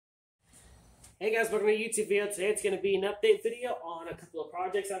Hey guys, welcome to a YouTube video. Today it's going to be an update video on a couple of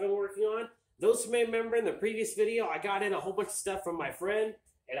projects I've been working on. Those who may remember in the previous video, I got in a whole bunch of stuff from my friend,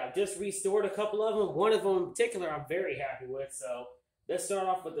 and I've just restored a couple of them. One of them in particular I'm very happy with, so let's start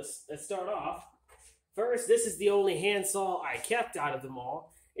off with this. First, this is the only handsaw I kept out of them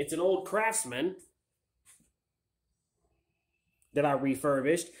all. It's an old Craftsman that I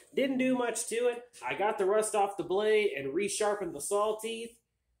refurbished. Didn't do much to it. I got the rust off the blade and resharpened the saw teeth.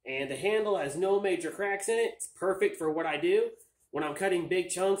 And the handle has no major cracks in it. It's perfect for what I do when I'm cutting big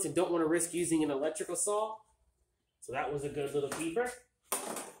chunks and don't want to risk using an electrical saw. So that was a good little keeper.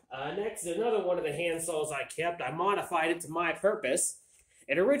 Next is another one of the hand saws I kept. I modified it to my purpose.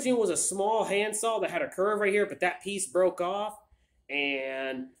 It originally was a small handsaw that had a curve right here, but that piece broke off.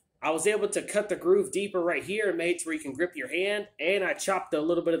 And I was able to cut the groove deeper right here and made it where you can grip your hand. And I chopped a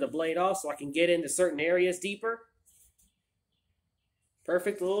little bit of the blade off so I can get into certain areas deeper.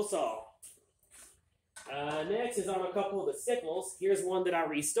 Perfect little saw. Next is on a couple of the sickles. Here's one that I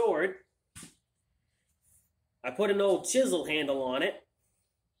restored. I put an old chisel handle on it.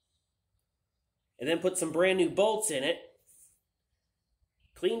 And then put some brand new bolts in it.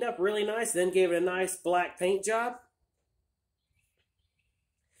 Cleaned up really nice, then gave it a nice black paint job.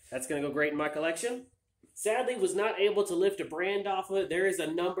 That's going to go great in my collection. Sadly, was not able to lift a brand off of it. There is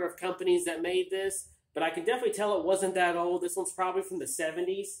a number of companies that made this. But I can definitely tell it wasn't that old. This one's probably from the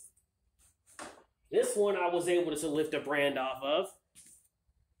 70s. This one I was able to lift a brand off of.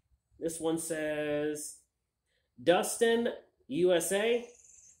 This one says Duston USA.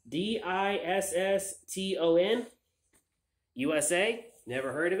 D-I-S-S-T-O-N. USA.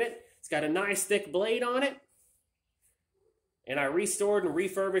 Never heard of it. It's got a nice thick blade on it. And I restored and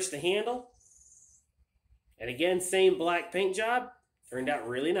refurbished the handle. And again, same black paint job. Turned out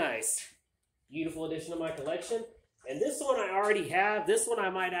really nice. Beautiful addition to my collection. And this one I already have. This one I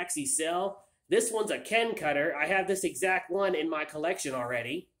might actually sell. This one's a Ken cutter. I have this exact one in my collection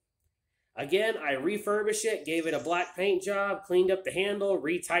already. Again, I refurbished it, gave it a black paint job, cleaned up the handle,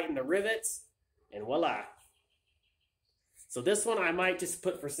 retightened the rivets, and voila. So this one I might just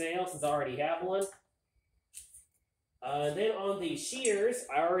put for sale since I already have one. Then on the shears,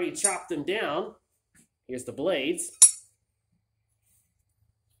 I already chopped them down. Here's the blades.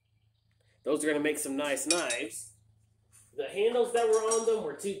 Those are going to make some nice knives. The handles that were on them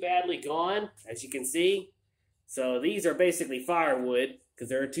were too badly gone, as you can see. So these are basically firewood, because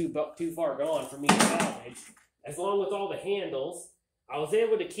they're too far gone for me to salvage. As long with all the handles, I was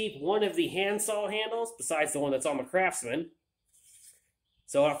able to keep one of the handsaw handles, besides the one that's on the Craftsman.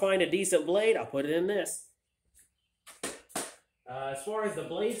 So if I find a decent blade, I'll put it in this. As far as the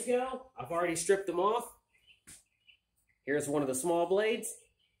blades go, I've already stripped them off. Here's one of the small blades.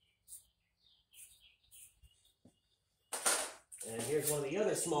 And here's one of the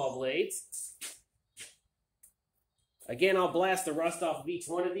other small blades. Again, I'll blast the rust off of each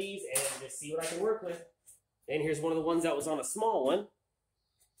one of these and just see what I can work with. And here's one of the ones that was on a small one.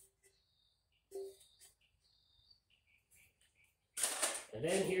 And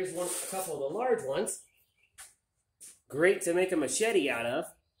then here's a couple of the large ones. Great to make a machete out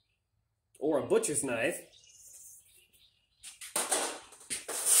of. Or a butcher's knife.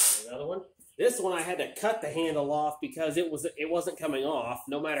 Another one. This one I had to cut the handle off because it wasn't coming off,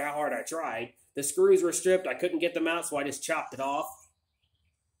 no matter how hard I tried. The screws were stripped, I couldn't get them out, so I just chopped it off.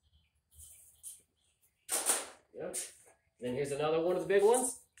 Yep. Then here's another one of the big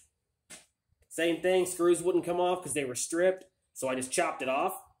ones. Same thing, screws wouldn't come off because they were stripped, so I just chopped it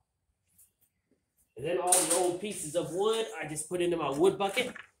off. And then all the old pieces of wood, I just put into my wood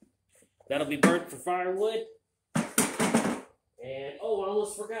bucket. That'll be burnt for firewood. And, oh, I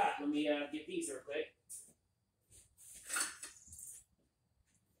almost forgot. Let me get these real quick.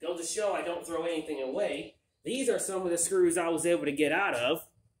 Goes to show I don't throw anything away. These are some of the screws I was able to get out of.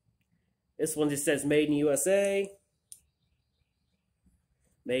 This one just says Made in USA.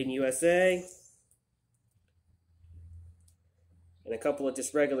 Made in USA. And a couple of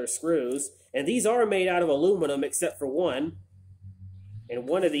just regular screws. And these are made out of aluminum except for one. And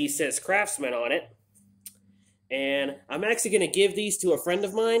one of these says Craftsman on it. And I'm actually going to give these to a friend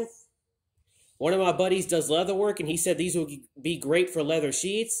of mine. One of my buddies does leather work, and he said these would be great for leather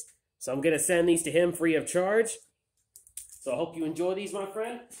sheets. So I'm going to send these to him free of charge. So I hope you enjoy these, my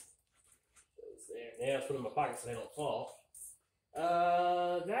friend. Yeah, I'll put them in my pocket so they don't fall.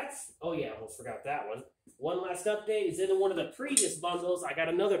 Oh yeah, I almost forgot that one. One last update is in one of the previous bundles, I got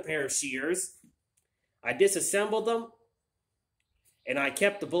another pair of shears. I disassembled them. And I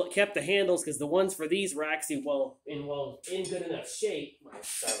kept the handles because the ones for these were actually in good enough shape.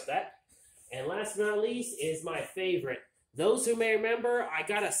 Sorry about that. And last but not least is my favorite, Those who may remember, I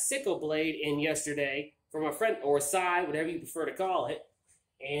got a sickle blade in yesterday from a friend, or a scythe, whatever you prefer to call it.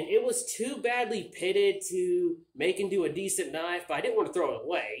 And it was too badly pitted to make into a decent knife, but I didn't want to throw it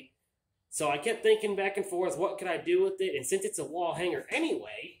away. So I kept thinking back and forth, what could I do with it? And since it's a wall hanger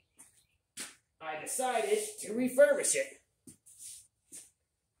anyway, I decided to refurbish it.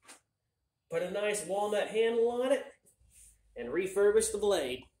 Put a nice walnut handle on it, and refurbish the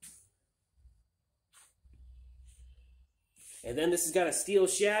blade. And then this has got a steel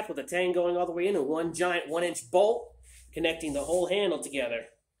shaft with a tang going all the way in and one giant 1-inch bolt connecting the whole handle together.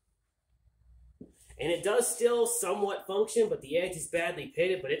 And it does still somewhat function, but the edge is badly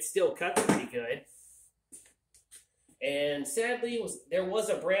pitted, but it still cuts pretty good. And sadly, there was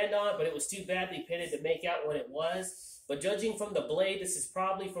a brand on it, but it was too badly pitted to make out what it was. But judging from the blade, this is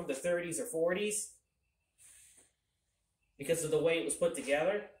probably from the 30s or 40s because of the way it was put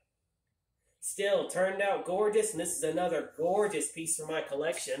together. Still, turned out gorgeous, and this is another gorgeous piece for my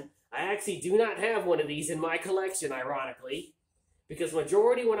collection. I actually do not have one of these in my collection, ironically, because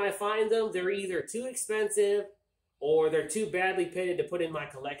majority when I find them, they're either too expensive or they're too badly pitted to put in my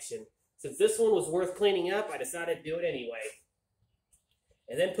collection. Since this one was worth cleaning up, I decided to do it anyway.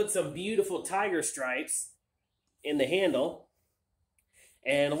 And then put some beautiful tiger stripes in the handle.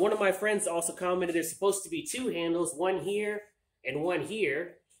 And one of my friends also commented there's supposed to be 2 handles, one here and one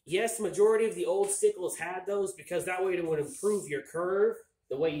here. Yes, majority of the old sickles had those because that way it would improve your curve,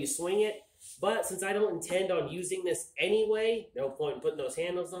 the way you swing it. But since I don't intend on using this anyway, no point in putting those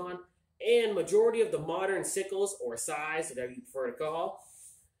handles on. And majority of the modern sickles, or scythes, whatever you prefer to call,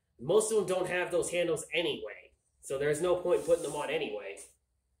 most of them don't have those handles anyway. So there's no point in putting them on anyway.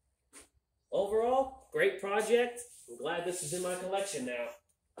 Overall, great project. I'm glad this is in my collection now.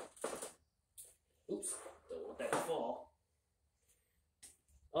 Oops, don't want that to fall.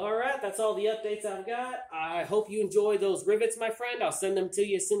 Alright, that's all the updates I've got. I hope you enjoy those rivets, my friend. I'll send them to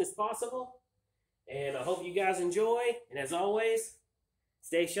you as soon as possible. And I hope you guys enjoy. And as always,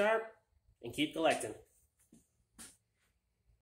 stay sharp and keep collecting.